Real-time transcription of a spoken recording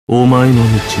お前の道は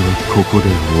ここで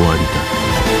終わりだ。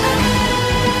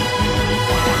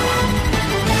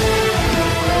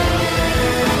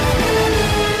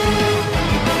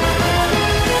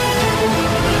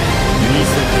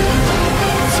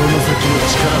その先の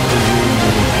力というも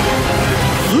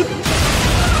の。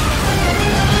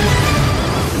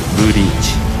ブリー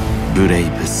チ、ブレイ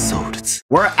ブソウルズ。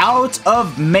We're out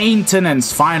of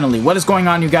maintenance, finally. What is going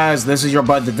on, you guys? This is your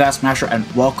bud, the Death Smasher, and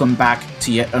welcome back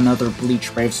to yet another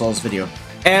Bleach Brave Souls video.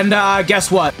 And guess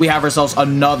what? We have ourselves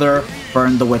another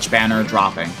Burn the Witch banner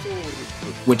dropping,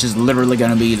 which is literally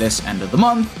going to be this end of the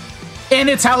month. And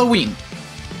it's Halloween.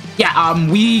 Yeah,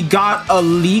 we got a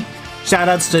leak.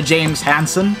 Shoutouts to James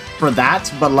Hansen for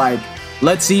that, but like,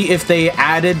 let's see if they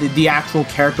added the actual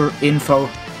character info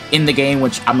in the game,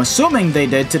 which I'm assuming they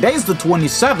did. Today's the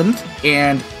 27th,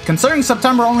 and considering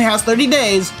September only has 30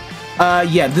 days,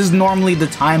 yeah, this is normally the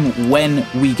time when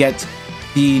we get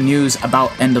the news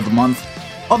about end of the month.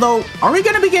 Although, are we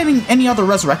going to be getting any other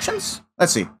resurrections?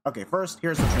 Let's see. Okay, first,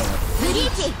 here's the trailer.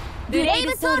 Bleach,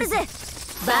 Brave Souls,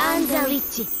 Burn the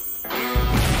Witch.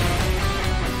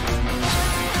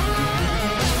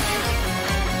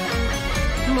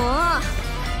 もう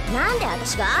なんで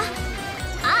私が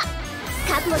あ、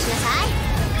覚悟しなさい。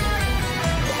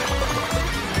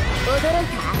驚い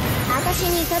た？私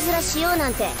にいたずらしような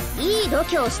んていい度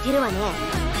胸をしてるわね。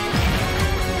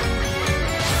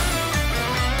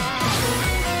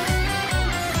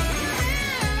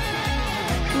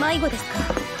迷子ですか？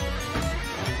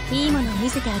いいものを見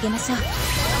せてあげましょう。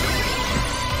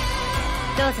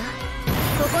どうぞ。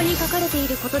ここに書かれてい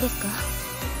ることですか？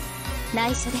内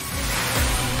緒です。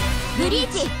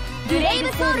 Bleach, Brave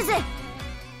Souls.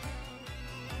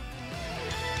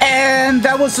 And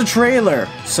that was the trailer.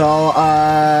 So,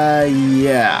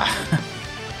 yeah.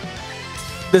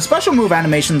 The special move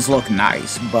animations look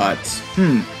nice, but,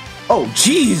 Oh,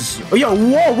 jeez. Yo,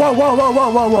 whoa, whoa, whoa, whoa, whoa,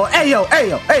 whoa, whoa. Hey, yo, hey,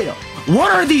 yo, hey, yo.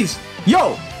 What are these?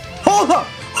 Yo, hold up.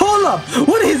 Hold up!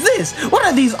 What is this? What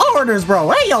are these orders, bro?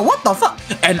 Hey, yo, what the fuck?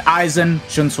 And Aizen,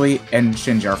 Shunsui, and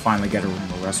Shinji are finally getting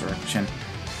a resurrection.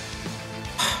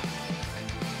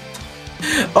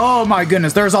 Oh my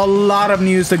goodness, there's a lot of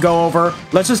news to go over.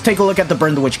 Let's just take a look at the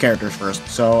Burn the Witch characters first.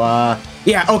 So,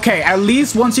 yeah, okay, at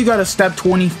least once you go to step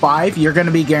 25, you're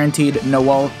gonna be guaranteed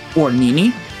Noelle or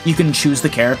Nini. You can choose the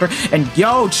character. And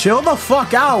yo, chill the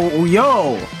fuck out,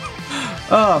 yo!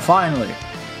 Finally.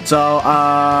 So,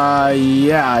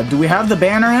 yeah, do we have the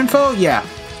banner info? Yeah.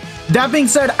 That being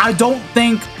said, I don't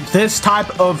think this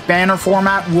type of banner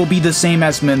format will be the same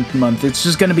as month. It's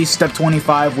just gonna be step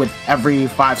 25 with every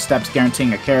 5 steps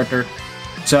guaranteeing a character.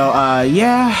 So,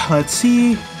 yeah, let's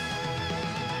see.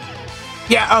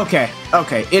 Yeah, okay.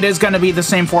 It is gonna be the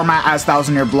same format as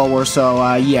Thousand Year Blower,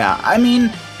 so, yeah. I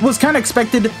mean, it was kind of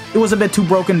expected. It was a bit too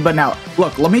broken, but now,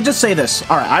 look, let me just say this.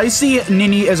 Alright, I see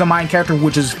Nini as a mind character,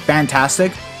 which is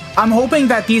fantastic. I'm hoping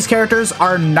that these characters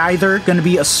are neither going to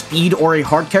be a speed or a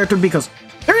heart character because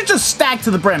they're just stacked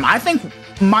to the brim. I think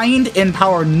mind and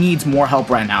power needs more help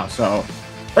right now, so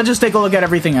let's just take a look at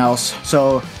everything else.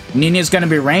 So Nini is going to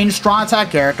be ranged strong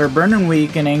attack character, burn and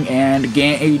weakening, and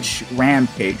gauge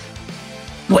rampage.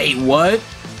 Wait, what?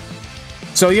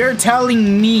 So you're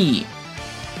telling me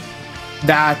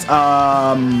that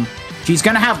she's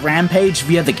going to have rampage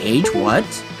via the gauge? What?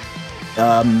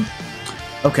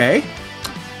 Okay.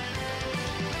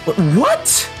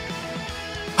 What?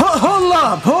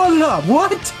 Hold up,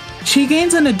 what? She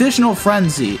gains an additional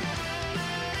frenzy.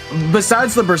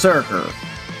 Besides the Berserker.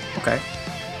 Okay.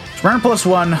 Sprint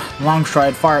 +1, long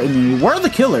stride, fire immunity. Where are the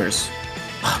killers?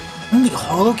 Only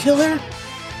Holo Killer?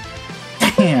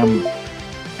 Damn.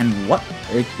 And what?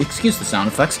 Excuse the sound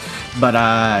effects. But,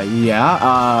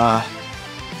 yeah,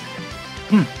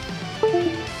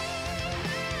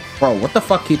 Bro, what the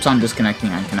fuck keeps on disconnecting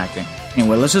and connecting?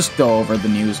 Anyway, let's just go over the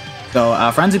news. So,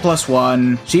 Frenzy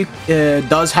 +1, she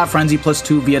does have Frenzy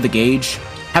 +2 via the gauge,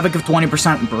 Havoc of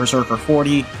 20%, Berserker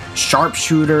 40,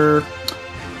 Sharpshooter,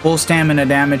 full stamina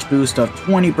damage boost of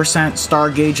 20%, Star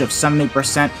Gauge of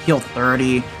 70%, Heal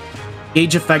 30,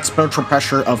 Gauge effect spiritual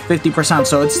pressure of 50%,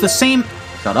 so it's the same,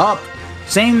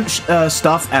 same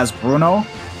stuff as Bruno,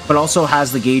 but also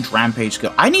has the Gauge Rampage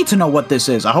skill. I need to know what this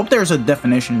is. I hope there's a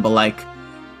definition, but like,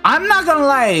 I'm not gonna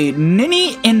lie,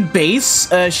 Nini in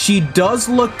base, she does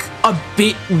look a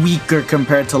bit weaker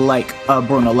compared to, like,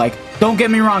 Bruno. Like, don't get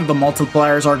me wrong, the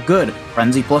multipliers are good.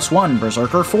 Frenzy +1,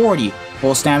 Berserker 40,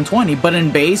 Full Stam 20, but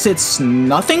in base, it's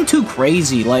nothing too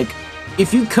crazy. Like,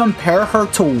 if you compare her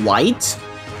to White,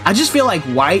 I just feel like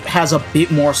White has a bit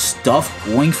more stuff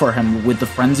going for him with the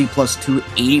Frenzy +2,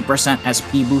 80%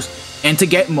 SP boost, and to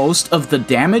get most of the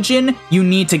damage in, you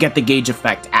need to get the Gauge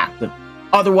effect active.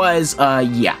 Otherwise,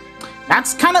 yeah.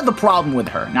 That's kind of the problem with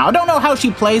her. Now, I don't know how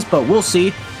she plays, but we'll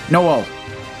see. Noelle,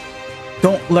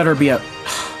 don't let her be a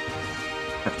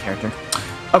character.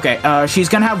 Okay, she's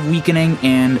gonna have Weakening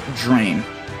and Drain.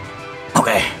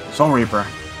 Okay, Soul Reaper.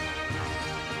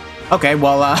 Okay,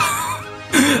 well,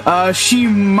 she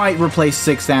might replace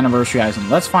 6th Anniversary Item.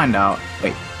 Let's find out.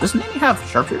 Wait, does Nini have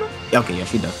Sharpshooter? Okay, yeah,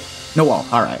 she does. Noelle,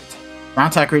 alright.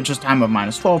 Ground attack reaches time of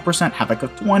minus 12%, Havoc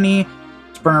of 20,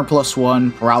 Sprinter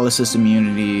 +1, Paralysis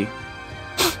Immunity.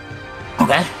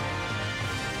 Okay.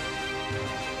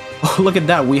 Oh, look at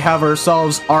that. We have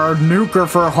ourselves our nuker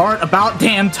for Heart about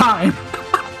damn time.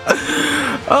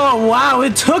 Oh, wow.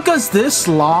 It took us this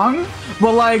long?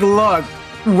 But, like, look.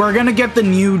 We're gonna get the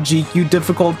new GQ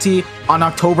difficulty on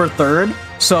October 3rd.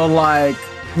 So, like,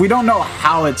 we don't know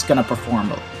how it's gonna perform.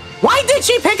 Why did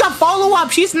she pick a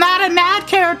follow-up? She's not a NAD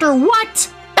character.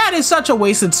 What? That is such a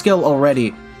wasted skill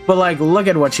already. But, like, look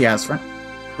at what she has, friend.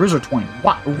 Bruiser 20.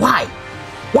 Why?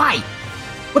 Why?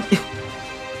 What?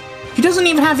 He doesn't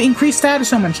even have increased status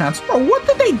summon chance. Bro, what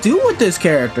did they do with this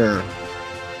character?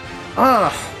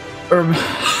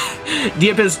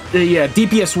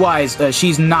 DPS-wise,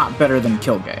 she's not better than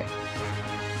Kilgay.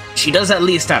 She does at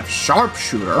least have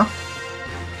Sharpshooter,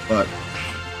 but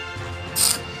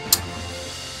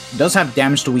does have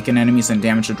damage to weaken enemies and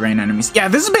damage to drain enemies. Yeah,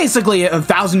 this is basically a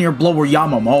 1000-year blower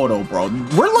Yamamoto, bro.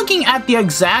 We're looking at the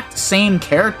exact same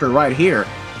character right here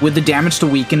with the damage to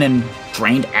weaken and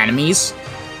drained enemies.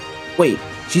 Wait,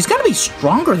 she's gotta be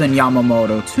stronger than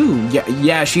Yamamoto, too.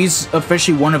 Yeah, she's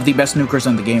officially one of the best nukers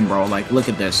in the game, bro. Like, look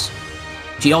at this.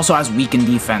 She also has weakened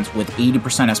defense with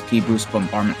 80% SP boost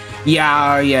bombardment.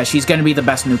 Yeah, she's gonna be the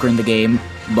best nuker in the game,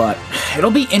 but it'll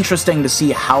be interesting to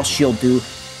see how she'll do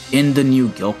in the new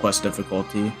Guild Quest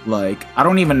difficulty. Like, I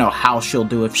don't even know how she'll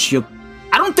do if she'll...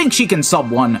 I don't think she can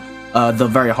sub 1 the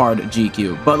very hard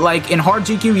GQ, but like in hard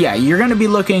GQ, yeah, you're gonna be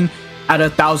looking at a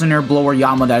 1000-year blower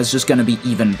Yama that is just gonna be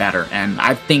even better, and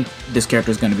I think this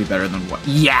character is gonna be better than White.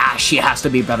 Yeah, she has to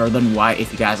be better than White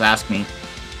if you guys ask me.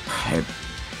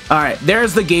 Alright,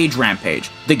 there's the gauge rampage.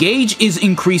 The gauge is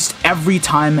increased every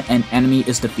time an enemy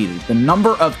is defeated. The number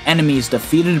of enemies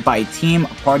defeated by a team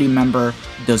party member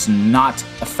does not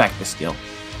affect the skill.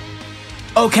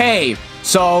 Okay,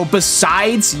 so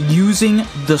besides using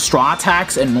the straw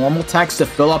attacks and normal attacks to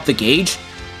fill up the gauge,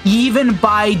 even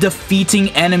by defeating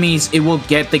enemies, it will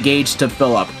get the gauge to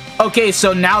fill up. Okay,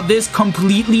 so now this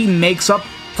completely makes up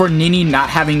for Nini not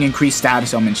having increased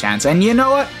status summon chance. And you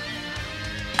know what?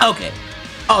 Okay,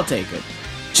 I'll take it.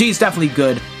 She's definitely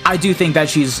good. I do think that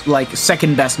she's like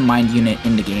second best mind unit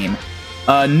in the game.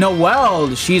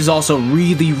 Noelle, she's also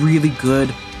really, really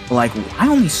good. Like, why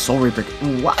only Soul Reaper?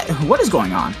 What is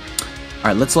going on?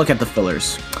 Alright, let's look at the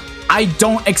fillers. I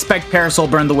don't expect Parasol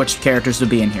Burn the Witch characters to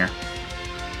be in here.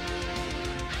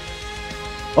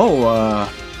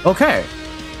 Oh, okay.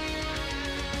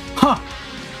 Huh.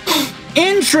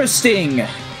 Interesting.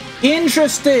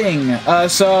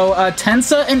 So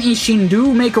Tensa and Ishin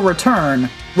do make a return,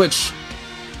 which,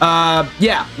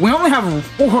 yeah, we only have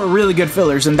 4 really good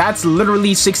fillers, and that's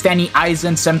literally 6th Annie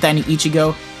Aizen, 7th Annie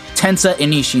Ichigo, Tensa,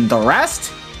 and Ishin. The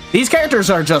rest, these characters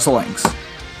are just links.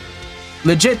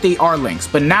 Legit, they are links,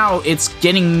 but now it's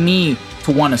getting me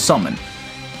to want to summon.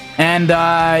 And,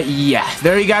 yeah,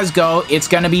 there you guys go. It's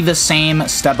gonna be the same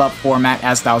step-up format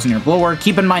as 1000-year blower.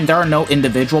 Keep in mind, there are no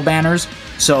individual banners,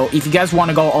 so if you guys want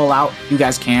to go all out, you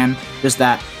guys can. Just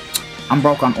that I'm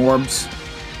broke on orbs.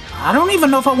 I don't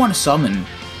even know if I want to summon.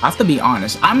 I have to be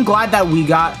honest. I'm glad that we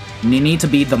got Nini to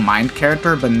be the mind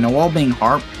character, but Noelle being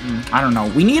Harp, I don't know.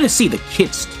 We need to see the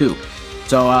kits, too.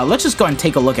 So, let's just go and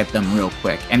take a look at them real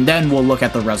quick, and then we'll look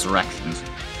at the resurrections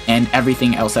and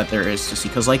everything else that there is to see.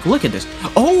 Because, like, look at this.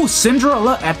 Oh,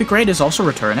 Cinderella Epic Raid is also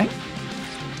returning.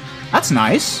 That's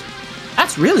nice.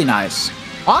 That's really nice.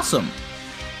 Awesome.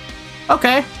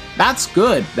 Okay, that's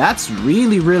good. That's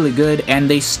really, really good. And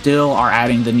they still are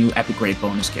adding the new Epic Raid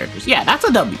bonus characters. Yeah, that's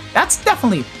a W. That's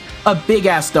definitely a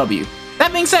big-ass W.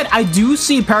 That being said, I do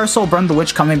see Parasol Burn the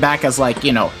Witch coming back as, like,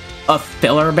 you know, a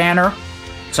filler banner.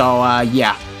 So,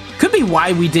 yeah. Could be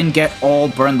why we didn't get all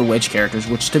Burn the Witch characters,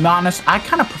 which, to be honest, I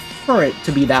kind of prefer it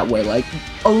to be that way. Like,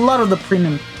 a lot of the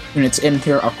premium units in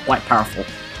here are quite powerful.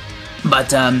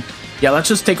 But, yeah, let's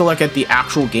just take a look at the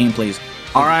actual gameplays.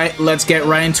 Alright, let's get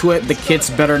right into it. The kits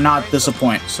better not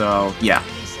disappoint, so, yeah.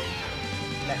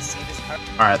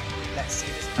 Alright.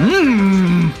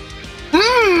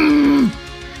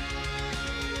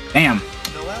 Damn.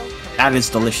 That is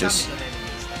delicious.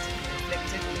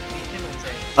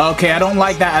 Okay, I don't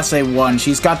like that SA1.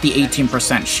 She's got the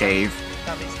 18% shave.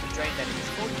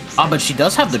 Oh, but she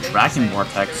does have the Dragon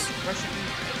Vortex.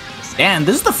 Damn,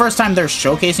 this is the first time they're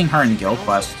showcasing her in Guild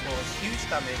Quest.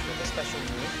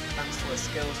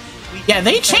 Yeah,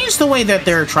 they changed the way that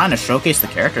they're trying to showcase the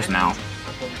characters now.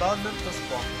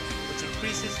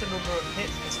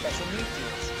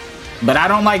 But I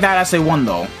don't like that SA1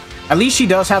 though. At least she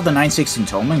does have the 916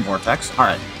 Toming Vortex.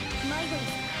 Alright.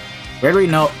 We already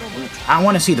know. I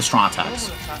want to see the strong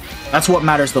attacks. That's what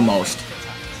matters the most.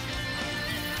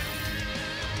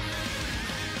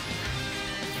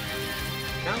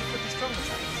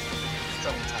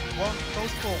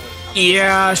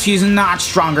 Yeah, she's not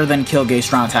stronger than Killgate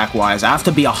strong attack wise. I have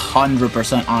to be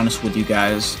 100% honest with you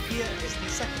guys. Here is the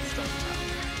second strong attack.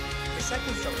 The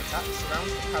second strong attack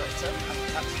surrounds the character and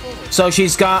attacks forward. So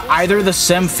she's got either the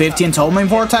Sim 15 Toming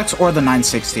Vortex or the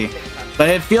 960. But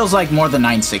it feels like more the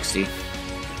 960.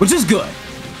 Which is good.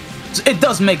 It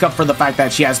does make up for the fact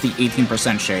that she has the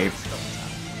 18% shave.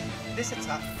 This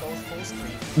attack goes full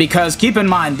screen. Because keep in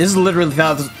mind, this is literally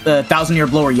the 1000-Year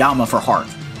Blower Yama for Heart.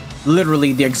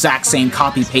 Literally the exact same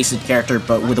copy-pasted character,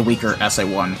 but with a weaker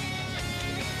SA1.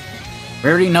 We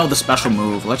already know the special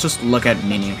move. Let's just look at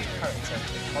Nini.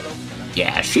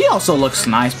 Yeah, she also looks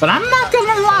nice, but I'm not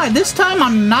gonna lie. This time,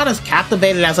 I'm not as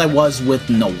captivated as I was with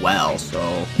Noelle,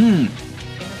 so,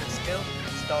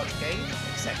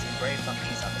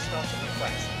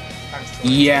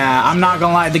 Yeah, I'm not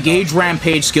gonna lie. The Gauge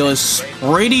Rampage skill is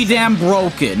pretty damn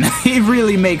broken. It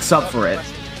really makes up for it.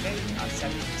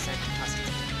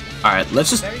 Alright, let's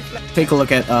just take a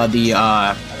look at the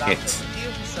hit.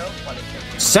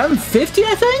 750,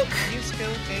 I think?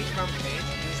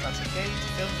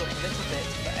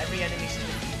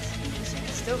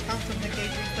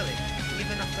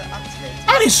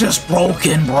 That is just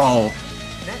broken, bro.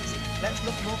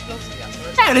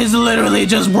 That is literally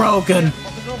just broken.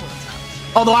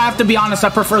 Although I have to be honest, I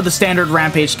prefer the standard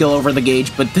Rampage skill over the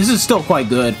Gauge, but this is still quite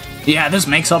good. Yeah, this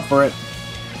makes up for it.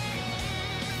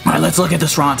 Alright, let's look at the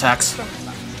strong attacks.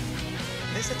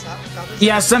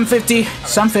 Yeah, 750.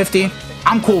 750.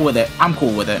 I'm cool with it. I'm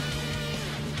cool with it.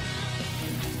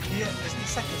 Here is the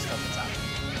second strong attack.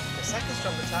 The second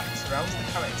strong attack surrounds the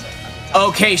character.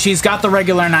 Okay, she's got the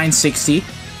regular 960.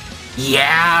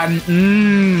 Yeah. This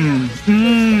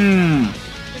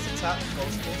attack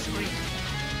goes full screen.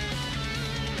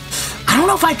 I don't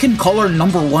know if I can call her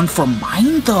 #1 for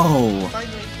mine, though.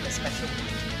 Finally, a special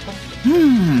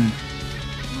move.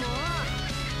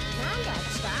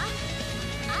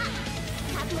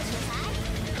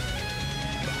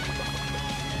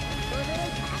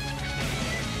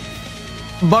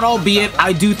 But albeit,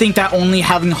 I do think that only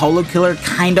having Holo Killer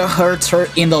kind of hurts her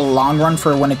in the long run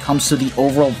for when it comes to the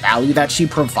overall value that she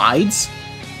provides.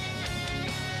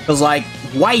 Because, like,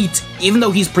 White, even though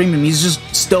he's premium, he's just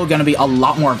still going to be a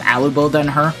lot more valuable than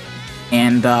her.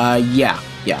 And, yeah,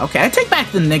 okay. I take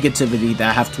back the negativity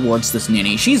that I have towards this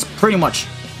Nini. She's pretty much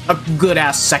a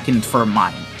good-ass second for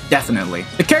mine. Definitely.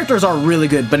 The characters are really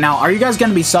good, but now, are you guys going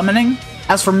to be summoning?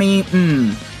 As for me,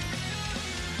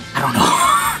 I don't know.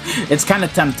 It's kind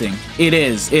of tempting. It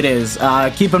is.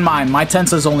 Keep in mind, my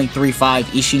Tensa is only 3.5,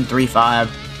 Ishin 3.5,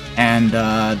 and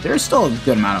there's still a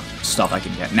good amount of stuff I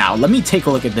can get. Now, let me take a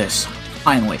look at this.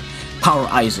 Finally, Power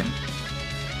Aizen.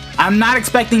 I'm not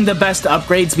expecting the best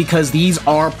upgrades because these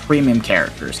are premium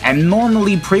characters, and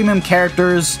normally premium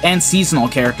characters and seasonal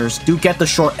characters do get the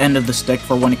short end of the stick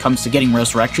for when it comes to getting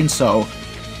Resurrection, so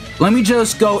let me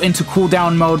just go into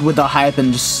cooldown mode with the hype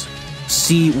and just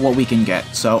see what we can get.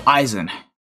 So, Aizen.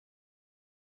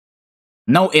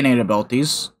 No innate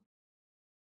abilities.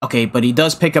 Okay, but he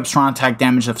does pick up strong attack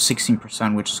damage of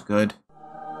 16%, which is good.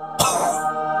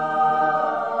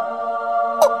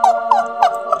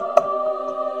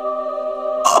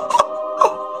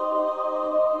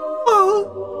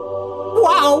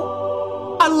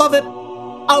 Wow! I love it!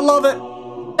 I love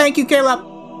it! Thank you, Caleb!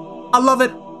 I love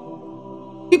it!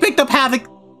 He picked up Havoc!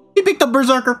 He picked up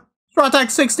Berserker! Strong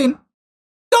attack 16!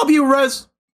 W res!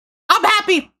 I'm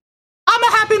happy! I'm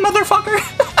a happy motherfucker!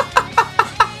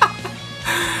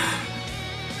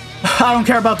 I don't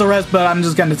care about the rest, but I'm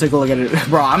just gonna take a look at it.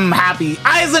 Bro, I'm happy.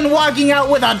 Aizen walking out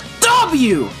with a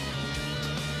W!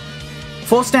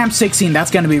 Full stamp 16,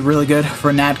 that's gonna be really good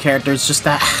for NAD characters. Just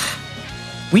that...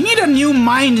 We need a new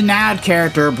Mind NAD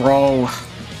character, bro.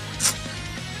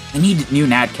 We need new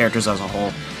NAD characters as a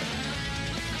whole.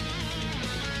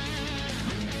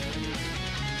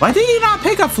 Why did he not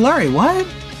pick up Flurry? What?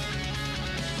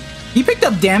 He picked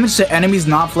up damage to enemies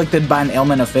not afflicted by an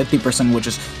ailment of 50%, which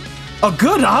is a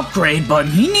good upgrade, but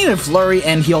he needed Flurry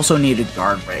and he also needed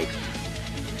Guard Break.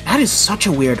 That is such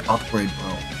a weird upgrade,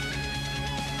 bro.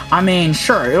 I mean,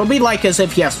 sure, it'll be like as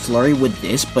if he has Flurry with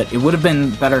this, but it would have been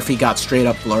better if he got straight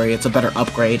up Flurry. It's a better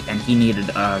upgrade, and he needed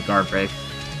Guard Break.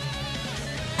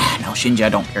 no, Shinji, I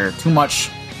don't care too much.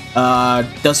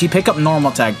 Does he pick up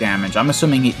normal attack damage? I'm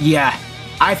assuming yeah.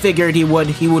 I figured he would.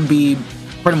 He would be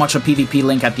pretty much a PvP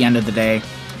Link at the end of the day.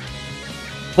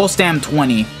 Full stam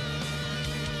 20.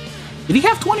 Did he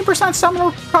have 20% stamina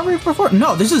recovery before?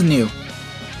 No, this is new.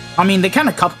 I mean, they kind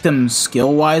of cupped him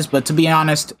skill-wise, but to be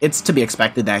honest, it's to be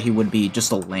expected that he would be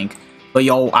just a Link. But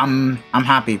yo, I'm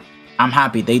happy. I'm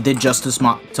happy. They did justice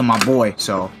to my boy.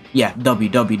 So yeah,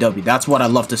 WWW. That's what I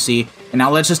love to see. And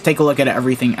now let's just take a look at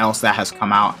everything else that has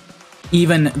come out.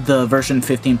 Even the version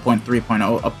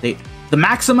 15.3.0 update. The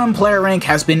maximum player rank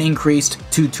has been increased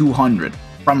to 200.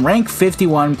 From rank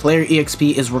 51, player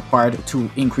EXP is required to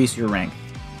increase your rank.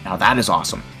 Now that is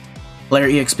awesome. Player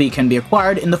EXP can be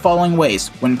acquired in the following ways.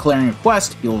 When clearing a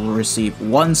quest, you'll receive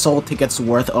 1 soul tickets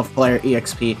worth of player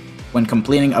EXP. When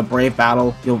completing a brave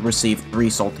battle, you'll receive 3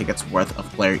 soul tickets worth of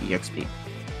player EXP.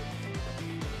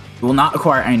 You will not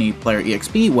acquire any player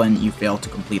EXP when you fail to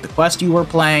complete the quest you were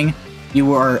playing.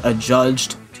 You are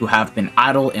adjudged to have been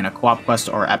idle in a co-op quest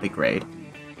or epic raid.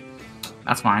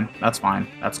 That's fine. That's fine.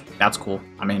 That's cool.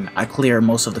 I mean, I clear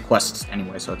most of the quests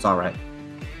anyway, so it's alright.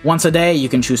 Once a day, you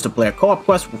can choose to play a co-op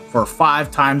quest for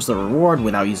 5 times the reward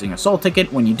without using a soul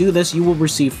ticket. When you do this, you will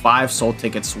receive 5 soul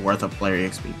tickets worth of player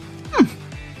EXP.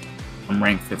 From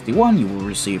rank 51, you will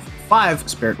receive 5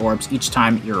 spirit orbs each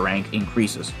time your rank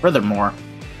increases. Furthermore,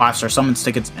 5-star summons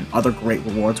tickets and other great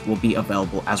rewards will be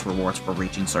available as rewards for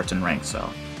reaching certain ranks, so...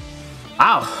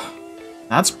 Wow!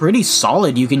 That's pretty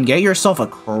solid. You can get yourself a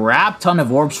crap ton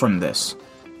of orbs from this.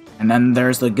 And then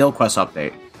there's the guild quest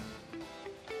update.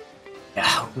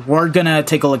 Yeah, we're gonna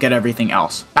take a look at everything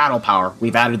else. Battle power.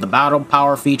 We've added the battle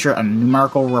power feature, a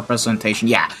numerical representation.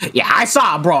 Yeah, I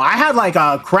saw, bro. I had like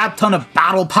a crap ton of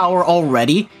battle power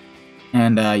already.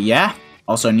 And yeah,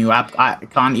 also a new app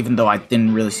icon, even though I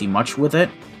didn't really see much with it.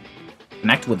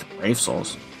 Connect with Brave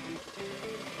Souls.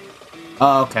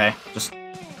 Oh, okay, just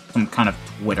some kind of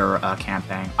Twitter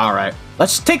campaign. Alright,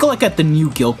 let's take a look at the new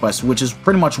guild quest, which is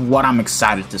pretty much what I'm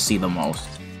excited to see the most.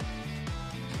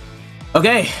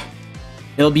 Okay,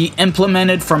 it'll be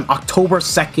implemented from October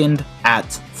 2nd at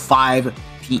 5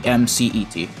 p.m.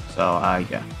 CET. So,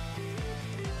 yeah.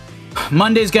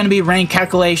 Monday's gonna be rank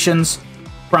calculations.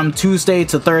 From Tuesday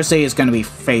to Thursday is gonna be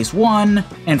Phase 1.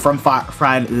 And from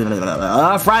Friday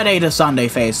to Sunday,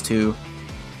 Phase 2.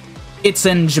 It's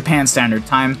in Japan Standard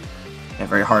Time. A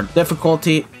very hard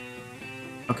difficulty.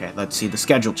 Okay, let's see the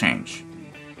schedule change.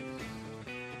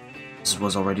 This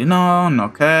was already known,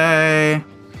 okay.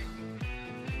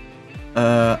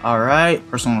 Alright,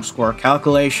 personal score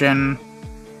calculation.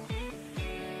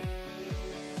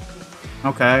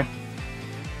 Okay.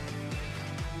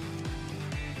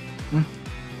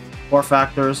 4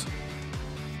 factors.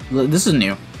 This is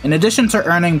new. In addition to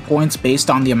earning points based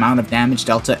on the amount of damage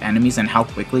dealt to enemies and how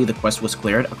quickly the quest was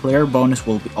cleared, a clear bonus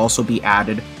will also be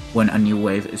added when a new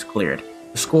wave is cleared.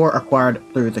 The score acquired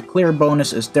through the clear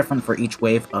bonus is different for each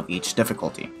wave of each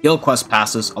difficulty. Guild quest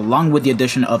passes, along with the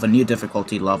addition of a new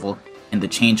difficulty level and the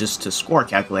changes to score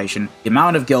calculation, the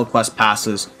amount of guild quest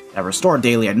passes that restore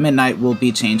daily at midnight will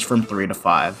be changed from 3 to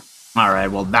 5.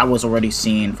 Alright, well that was already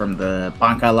seen from the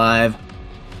Bankai Live.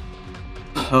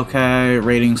 Okay,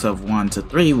 ratings of 1 to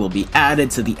 3 will be added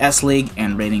to the S League,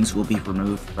 and ratings will be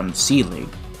removed from the C League.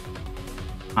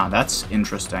 Ah, that's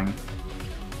interesting.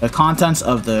 The contents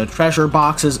of the treasure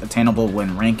boxes attainable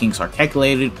when rankings are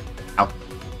calculated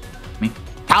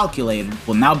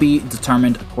will now be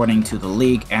determined according to the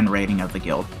league and rating of the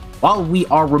guild. While we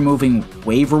are removing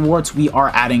wave rewards, we are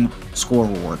adding score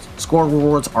rewards. Score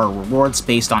rewards are rewards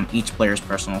based on each player's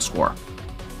personal score.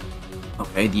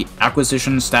 Okay, the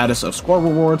acquisition status of score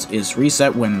rewards is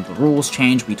reset when the rules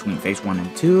change between Phase 1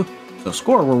 and 2, so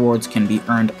score rewards can be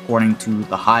earned according to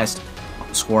the highest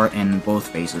score in both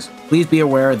phases. Please be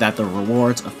aware that the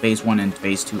rewards of Phase 1 and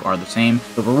Phase 2 are the same.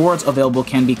 The rewards available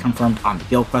can be confirmed on the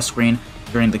guild quest screen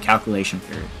during the calculation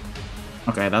period.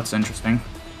 Okay, that's interesting.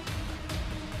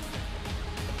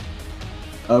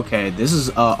 Okay, this is,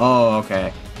 oh,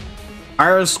 okay.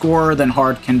 Higher score than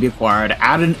hard can be acquired.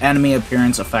 Added enemy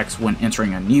appearance effects when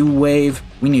entering a new wave.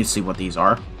 We need to see what these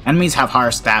are. Enemies have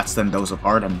higher stats than those of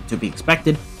hard, and to be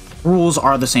expected. Rules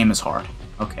are the same as hard.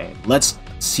 Okay, let's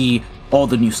see all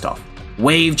the new stuff.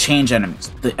 Wave change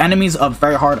enemies. The enemies of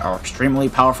very hard are extremely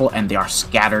powerful and they are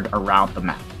scattered around the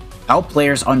map. To help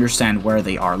players understand where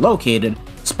they are located,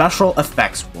 special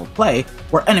effects will play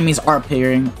where enemies are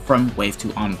appearing from wave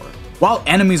 2 onward. While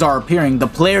enemies are appearing, the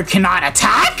player cannot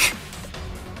attack!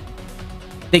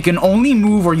 They can only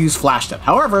move or use flash step.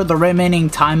 However, the remaining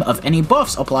time of any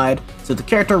buffs applied to the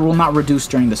character will not reduce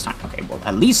during this time. Okay, well,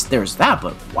 at least there's that,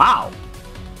 but wow.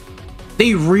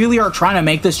 They really are trying to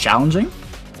make this challenging?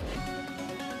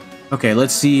 Okay,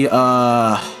 let's see,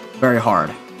 very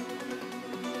hard.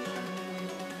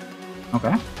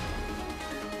 Okay.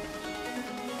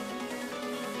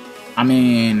 I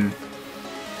mean,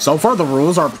 so far the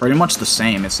rules are pretty much the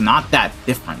same. It's not that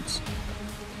different.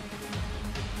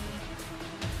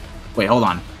 Wait, hold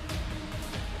on.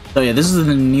 So yeah, this is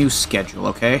the new schedule,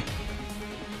 okay?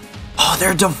 Oh,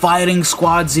 they're dividing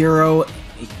Squad Zero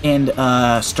and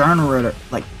Stern Ritter.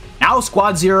 Like, now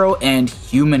Squad Zero and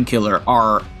Human Killer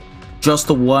are just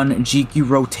the one GQ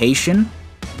rotation,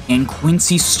 and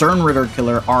Quincy Stern Ritter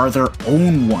Killer are their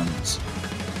own ones.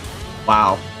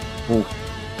 Wow. Ooh.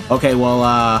 Okay,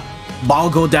 well,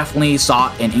 Balgo definitely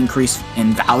saw an increase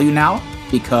in value now,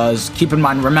 because keep in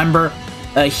mind, remember,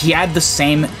 he had the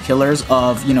same killers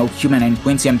of, you know, Human and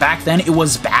Quincy, and back then it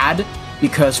was bad,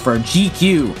 because for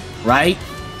GQ, right,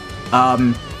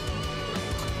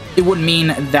 it would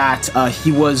mean that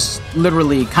he was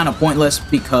literally kind of pointless,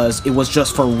 because it was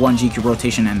just for one GQ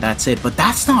rotation and that's it. But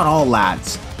that's not all,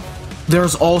 lads.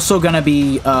 There's also gonna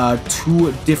be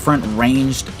 2 different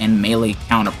ranged and melee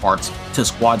counterparts to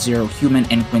Squad Zero, Human,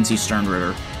 and Quincy Stern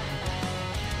Ritter.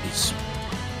 Jeez.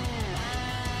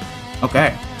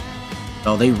 Okay.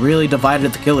 So they really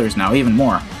divided the killers now, even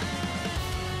more.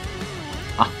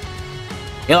 Huh.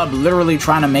 Caleb literally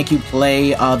trying to make you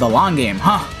play the long game,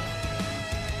 huh?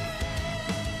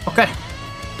 Okay.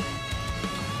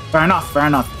 Fair enough, fair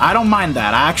enough. I don't mind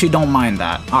that. I actually don't mind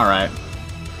that. Alright.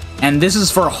 And this is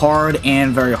for hard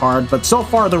and very hard, but so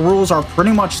far the rules are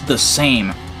pretty much the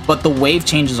same, but the wave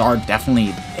changes are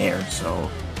definitely there,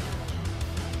 so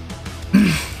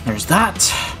there's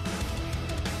that.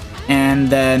 And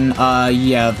then,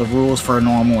 yeah, the rules for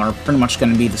normal are pretty much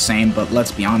going to be the same, but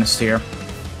let's be honest here.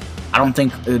 I don't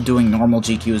think doing normal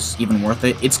GQ is even worth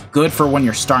it. It's good for when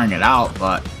you're starting it out,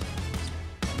 but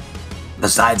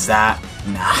besides that,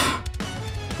 nah.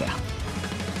 Yeah.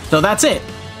 So that's it.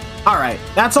 Alright,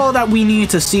 that's all that we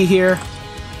need to see here.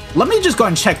 Let me just go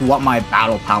and check what my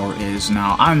battle power is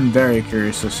now. I'm very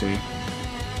curious to see.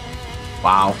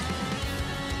 Wow.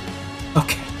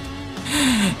 Okay.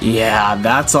 Yeah,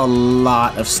 that's a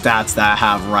lot of stats that I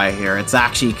have right here. It's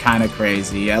actually kind of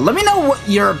crazy. Yeah, let me know what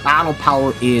your battle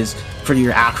power is for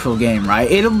your actual game, right?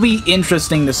 It'll be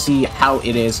interesting to see how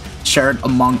it is shared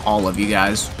among all of you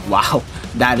guys. Wow,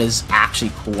 that is actually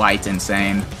quite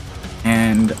insane.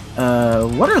 And,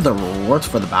 what are the rewards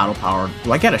for the battle power?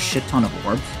 Do I get a shit ton of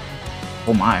orbs?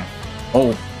 Oh my.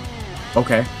 Oh.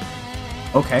 Okay.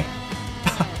 Okay.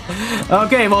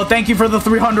 Okay, well, thank you for the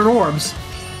 300 orbs.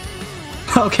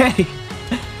 Okay.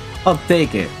 I'll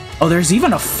take it. Oh, there's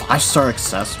even a 5-star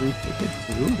accessory ticket,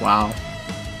 too? Wow.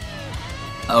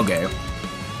 Okay.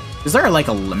 Is there, like,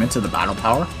 a limit to the battle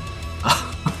power?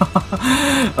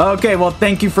 Okay, well,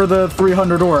 thank you for the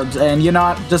 300 orbs, and you know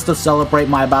what, just to celebrate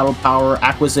my battle power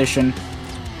acquisition,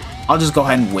 I'll just go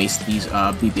ahead and waste these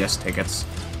BBS tickets,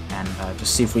 and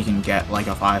just see if we can get, like,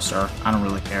 a 5-star. I don't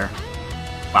really care.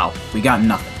 Wow, we got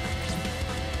nothing.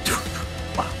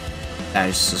 Wow, that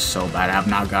is just so bad. I have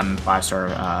not gotten 5-star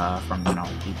from, you know,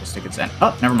 BBS tickets, and,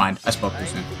 oh, never mind, I spoke too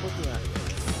soon.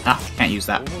 Ah, can't use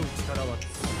that.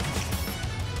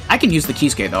 I can use the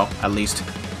Kisuke, though, at least.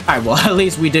 Alright, well, at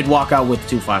least we did walk out with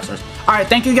 2 5-stars. Alright,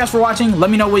 thank you guys for watching. Let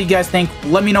me know what you guys think.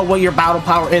 Let me know what your battle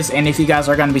power is, and if you guys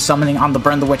are going to be summoning on the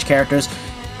Burn the Witch characters.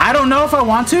 I don't know if I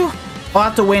want to. I'll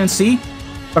have to wait and see.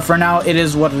 But for now, it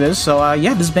is what it is. So,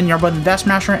 yeah, this has been your brother, Death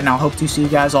Smasher, and I'll hope to see you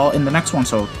guys all in the next one.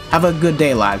 So, have a good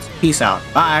day, lads. Peace out.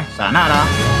 Bye.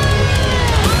 Sayonara.